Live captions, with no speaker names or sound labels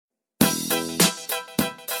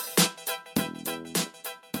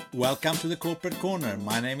Welcome to the Corporate Corner.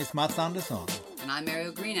 My name is Mats Andersson. And I'm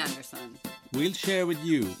Ariel Green Anderson. We'll share with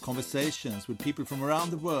you conversations with people from around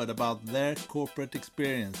the world about their corporate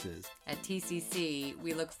experiences. At TCC,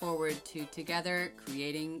 we look forward to together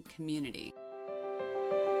creating community.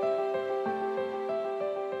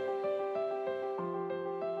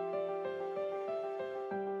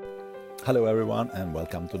 Hello everyone and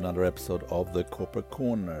welcome to another episode of the Corporate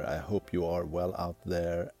Corner. I hope you are well out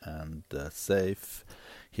there and safe.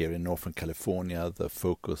 Here in Northern California, the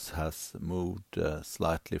focus has moved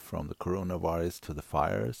slightly from the coronavirus to the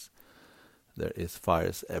fires. There is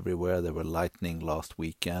fires everywhere. There were lightning last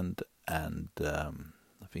weekend, and I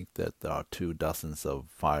think that there are 24 of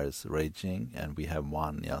fires raging, and we have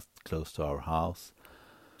one just close to our house,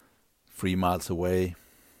 3 miles away,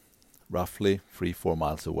 roughly 3-4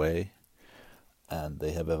 miles away. And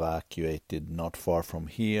they have evacuated not far from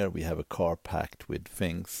here. We have a car packed with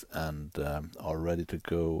things and are ready to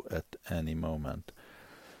go at any moment.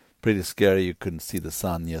 Pretty scary. You couldn't see the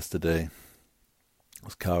sun yesterday. It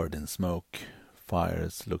was covered in smoke.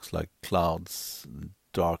 Fires, looks like clouds,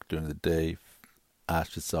 dark during the day.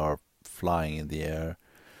 Ashes are flying in the air.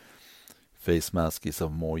 Face mask is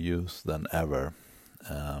of more use than ever.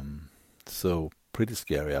 So pretty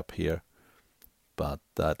scary up here. But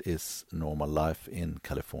that is normal life in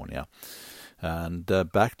California. And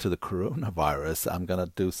back to the coronavirus, I'm going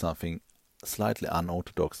to do something slightly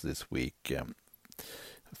unorthodox this week.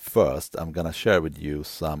 First, I'm going to share with you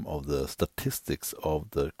some of the statistics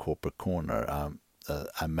of the Corporate Corner.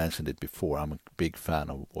 I mentioned it before. I'm a big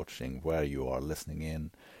fan of watching where you are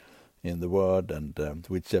listening in the world and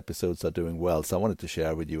which episodes are doing well. So I wanted to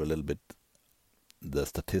share with you a little bit the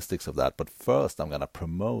statistics of that. But first, I'm going to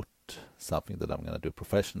promote something that I'm going to do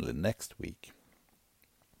professionally next week,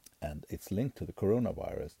 and it's linked to the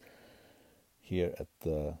coronavirus. Here at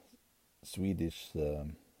the Swedish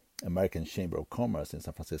American Chamber of Commerce in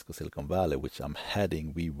San Francisco, Silicon Valley, which I'm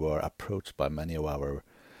heading, we were approached by many of our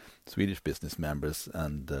Swedish business members,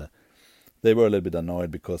 and they were a little bit annoyed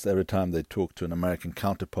because every time they talked to an American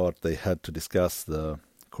counterpart, they had to discuss the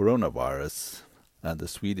coronavirus and the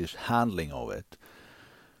Swedish handling of it.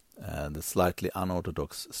 And the slightly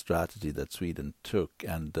unorthodox strategy that Sweden took.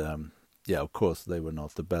 And of course, they were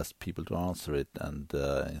not the best people to answer it. And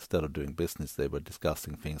instead of doing business, they were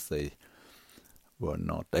discussing things they were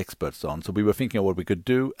not experts on. So we were thinking of what we could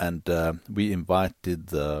do, and we invited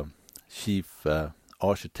the chief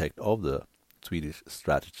architect of the Swedish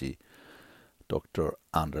strategy, Dr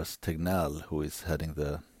Anders Tegnell, who is heading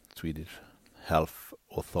the Swedish health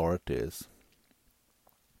authorities.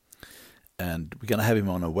 And we're going to have him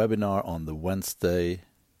on a webinar on the Wednesday,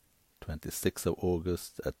 26th of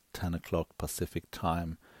August at 10 o'clock Pacific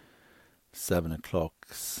time, 7 o'clock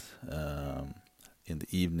in the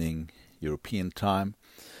evening European time.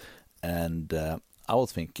 And I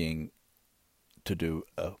was thinking to do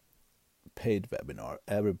a paid webinar.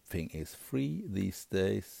 Everything is free these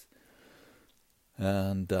days.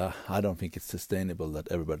 And I don't think it's sustainable that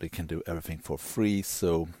everybody can do everything for free.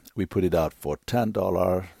 So we put it out for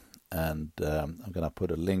 $10. And I'm going to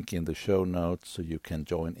put a link in the show notes so you can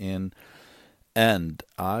join in. And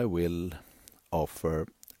I will offer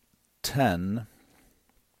 10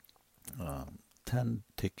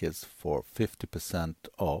 tickets for 50%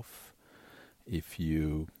 off if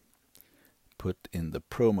you put in the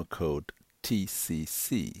promo code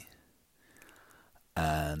TCC.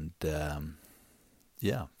 And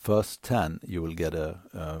first 10 you will get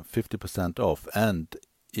a 50% off. And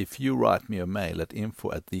if you write me a mail at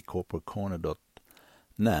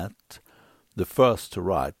info@thecorporatecorner.net, the first to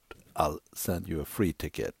write, I'll send you a free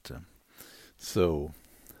ticket. So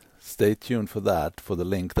stay tuned for that, for the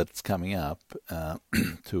link that's coming up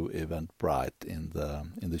to Eventbrite in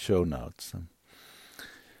the show notes.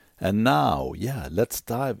 And now, let's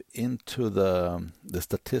dive into the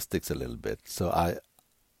statistics a little bit. So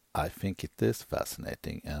I think it is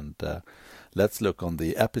fascinating, and let's look on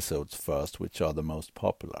the episodes first, which are the most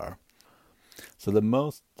popular. So the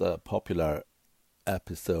most popular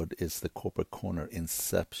episode is the Corporate Corner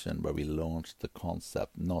Inception, where we launched the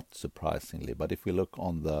concept, not surprisingly. But if we look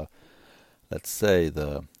on the, let's say,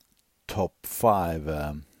 the top 5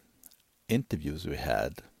 interviews we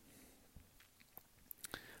had,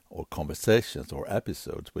 or conversations or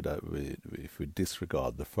episodes, if we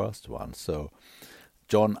disregard the first one. So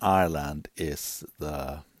John Ireland is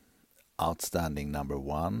the outstanding number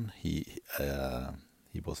one. He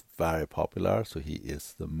was very popular, so he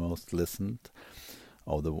is the most listened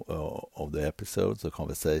of the episodes, the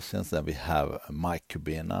conversations. Then we have Mike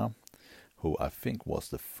Kubena, who I think was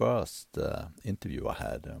the first interview I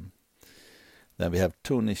had. Then we have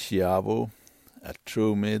Tony Schiavo, at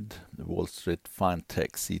Trumid, the Wall Street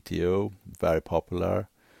FinTech CTO, very popular.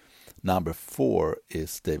 Number 4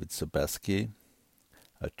 is David Sobeski,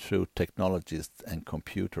 a true technologist and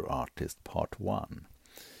computer artist, part 1.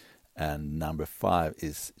 And number 5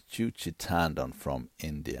 is Chuchi Tandon from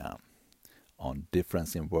India on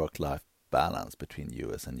difference in work-life balance between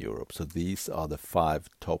US and Europe. So these are the 5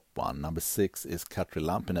 top one. Number 6 is Katri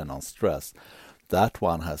Lampinen on stress. That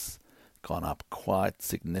one has gone up quite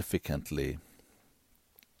significantly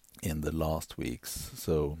in the last weeks.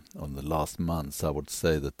 So on the last months, I would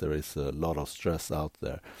say that there is a lot of stress out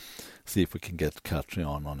there. See if we can get Katri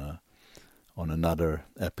on another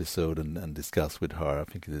episode and discuss with her. I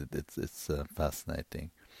think it's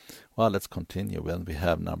fascinating. Well, let's continue. Well, we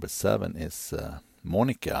have number 7 is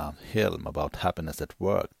Monica Helm about happiness at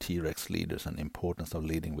work, T-Rex leaders and importance of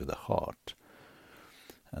leading with the heart.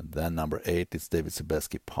 And then number 8 is David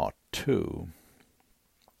Sobeski part 2.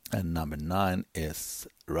 And number 9 is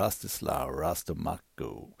Rastislav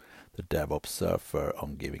Rastomaku, the DevOps surfer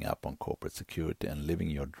on giving up on corporate security and living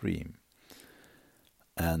your dream.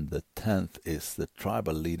 And the 10th is the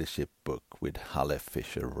Tribal Leadership book with Halle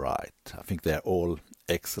Fisher-Wright. I think they're all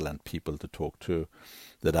excellent people to talk to,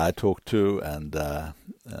 that I talked to, and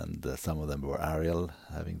some of them were Ariel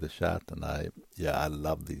having the chat, and I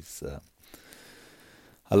love these.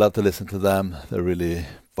 I love to listen to them. They're really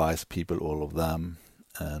wise people, all of them,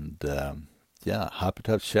 and happy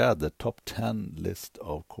to have shared the top 10 list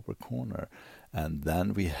of Corporate Corner. And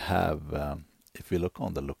then we have. If we look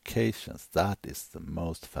on the locations, that is the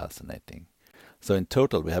most fascinating. So in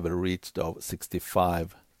total, we have a reach of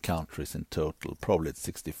 65 countries in total. Probably it's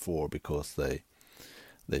 64 because they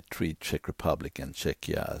treat Czech Republic and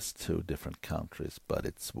Czechia as 2 different countries, but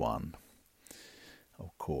it's one.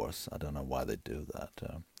 Of course, I don't know why they do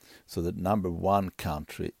that. So the number 1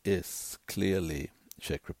 country is clearly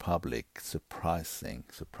Czech Republic. Surprising.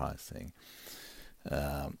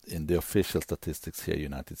 In the official statistics here,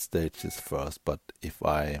 United States is first, but if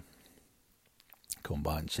I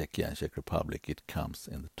combine Czechia and Czech Republic, it comes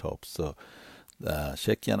in the top. So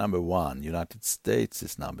Czechia number 1, United States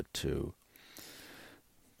is number 2.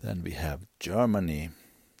 Then we have Germany,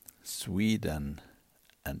 Sweden,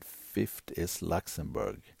 and 5th is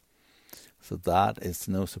Luxembourg. So that is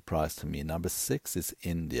no surprise to me. Number 6 is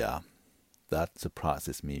India. That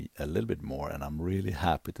surprises me a little bit more, and I'm really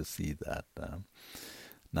happy to see that.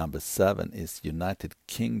 Number 7 is United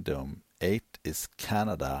Kingdom, 8 is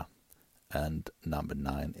Canada, and number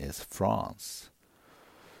 9 is France.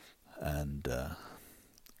 And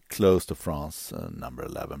close to France, number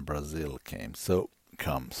 11, Brazil came. So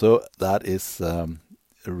that is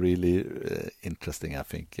really interesting, I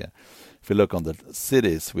think. If you look on the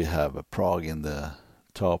cities, we have Prague in the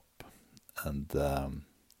top, and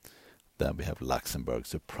then we have Luxembourg,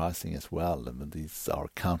 surprising as well. I mean, these are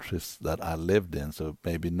countries that I lived in, so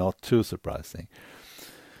maybe not too surprising.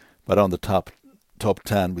 But on the top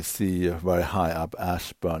 10, we see very high up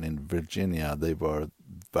Ashburn in Virginia. They were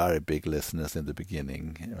very big listeners in the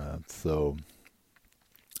beginning. So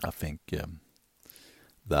I think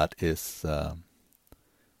that is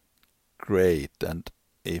great. And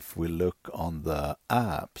if we look on the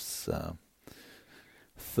apps,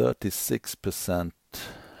 36%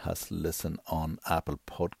 has listened on Apple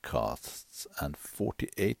Podcasts and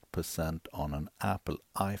 48% on an Apple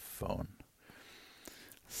iPhone.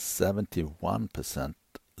 71%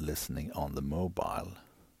 listening on the mobile.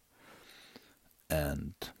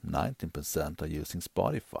 And 19% are using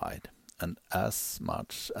Spotify. And as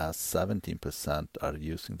much as 17% are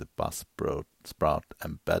using the Buzzsprout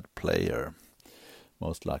embed player,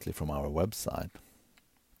 most likely from our website.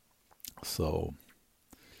 So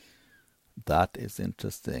that is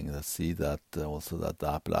interesting. I see that also that the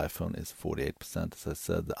Apple iPhone is 48%. As I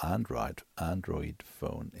said, the Android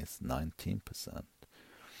phone is 19%.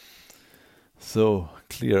 So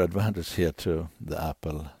clear advantage here to the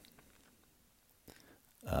Apple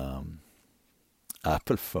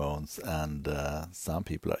phones, and some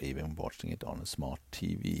people are even watching it on a smart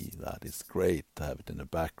TV. That is great to have it in the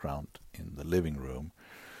background in the living room.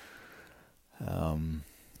 And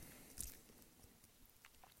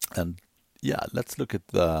yeah, let's look at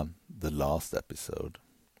the last episode.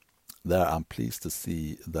 There I'm pleased to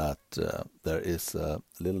see that there is a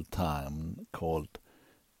little town called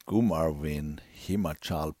Gumarwin,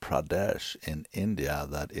 Himachal Pradesh in India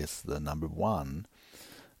that is the number 1.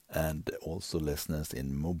 And also listeners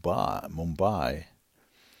in Mumbai,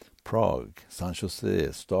 Prague, San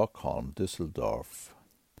Jose, Stockholm, Düsseldorf,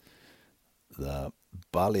 the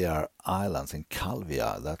Balear Islands in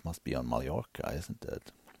Calvia. That must be on Mallorca, isn't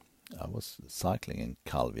it? I was cycling in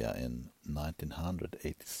Calvia in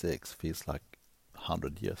 1986. Feels like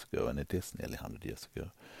 100 years ago, and it is nearly 100 years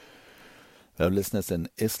ago. We have listeners in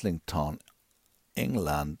Islington,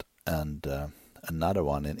 England, and another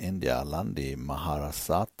one in India, Landi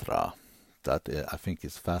Maharashtra. That I think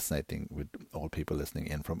is fascinating with all people listening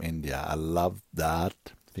in from India. I love that.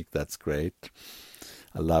 I think that's great.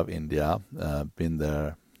 I love India. Been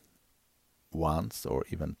there once or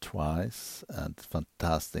even twice, and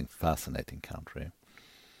fantastic, fascinating country.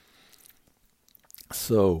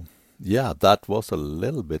 So, yeah, that was a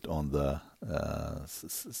little bit on the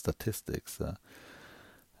statistics,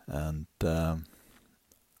 and I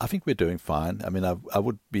think we're doing fine. I mean, I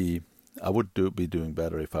would be doing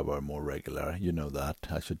better if I were more regular. You know that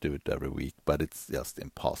I should do it every week, but it's just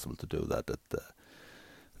impossible to do that at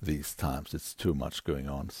these times. It's too much going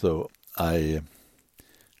on. So I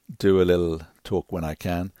do a little talk when I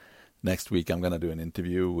can. Next week I'm going to do an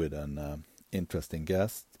interview with an interesting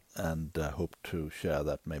guest, and hope to share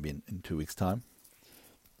that maybe in 2 weeks' time.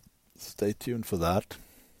 Stay tuned for that.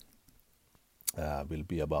 Will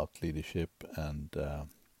be about leadership and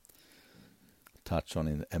touch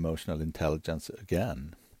on emotional intelligence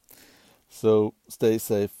again. So stay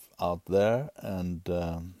safe out there, and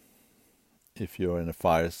if you're in a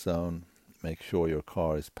fire zone, make sure your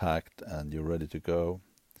car is packed and you're ready to go.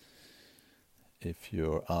 If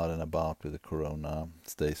you're out and about with the corona,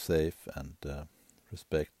 stay safe and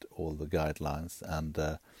respect all the guidelines,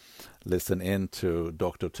 and listen in to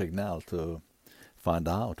Dr. Tegnell to find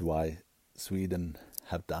out why Sweden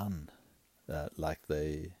have done like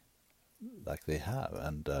they have,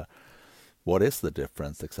 and what is the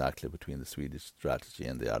difference exactly between the Swedish strategy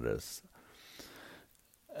and the others,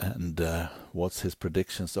 and what his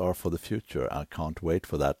predictions are for the future. I can't wait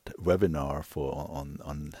for that webinar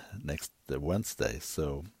on next Wednesday.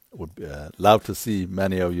 So would love to see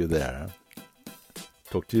many of you there.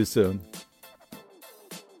 Talk to you soon.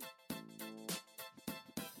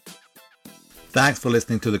 Thanks for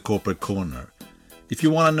listening to the Corporate Corner. If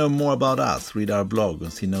you want to know more about us, read our blog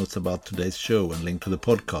and see notes about today's show and link to the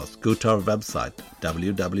podcast, go to our website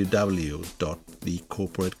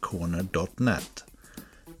www.thecorporatecorner.net.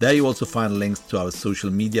 There you also find links to our social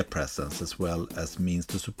media presence as well as means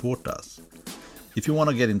to support us. If you want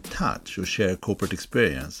to get in touch or share a corporate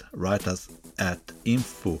experience, write us at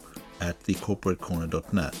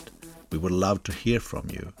info@thecorporatecorner.net. We would love to hear from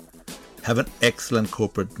you. Have an excellent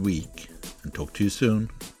corporate week and talk to you soon.